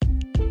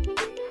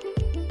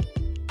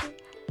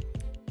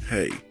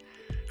Hey,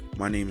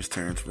 my name is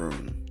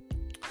ThRone.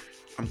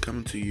 I'm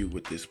coming to you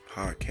with this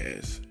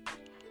podcast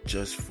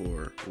just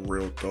for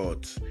real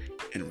thoughts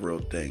and real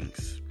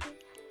things.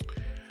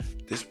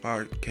 This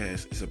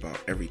podcast is about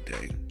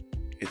everything.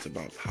 It's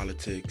about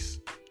politics.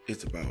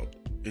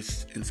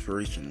 It's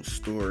inspirational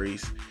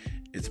stories.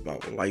 It's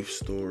about life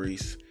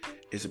stories.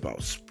 It's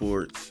about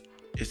sports.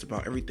 It's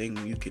about everything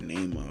you can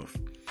name of.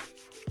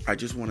 I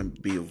just want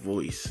to be a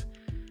voice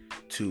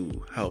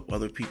to help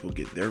other people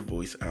get their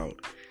voice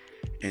out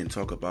and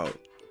talk about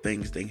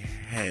things they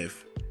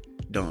have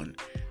done,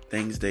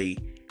 things they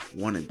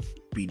want to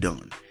be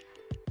done,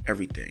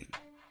 everything.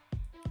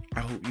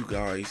 I hope you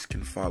guys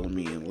can follow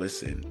me and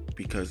listen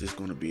because it's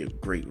going to be a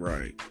great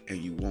ride and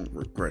you won't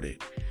regret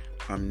it.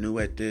 I'm new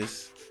at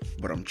this,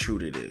 but I'm true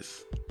to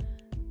this.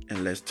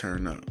 And let's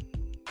turn up.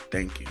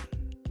 Thank you.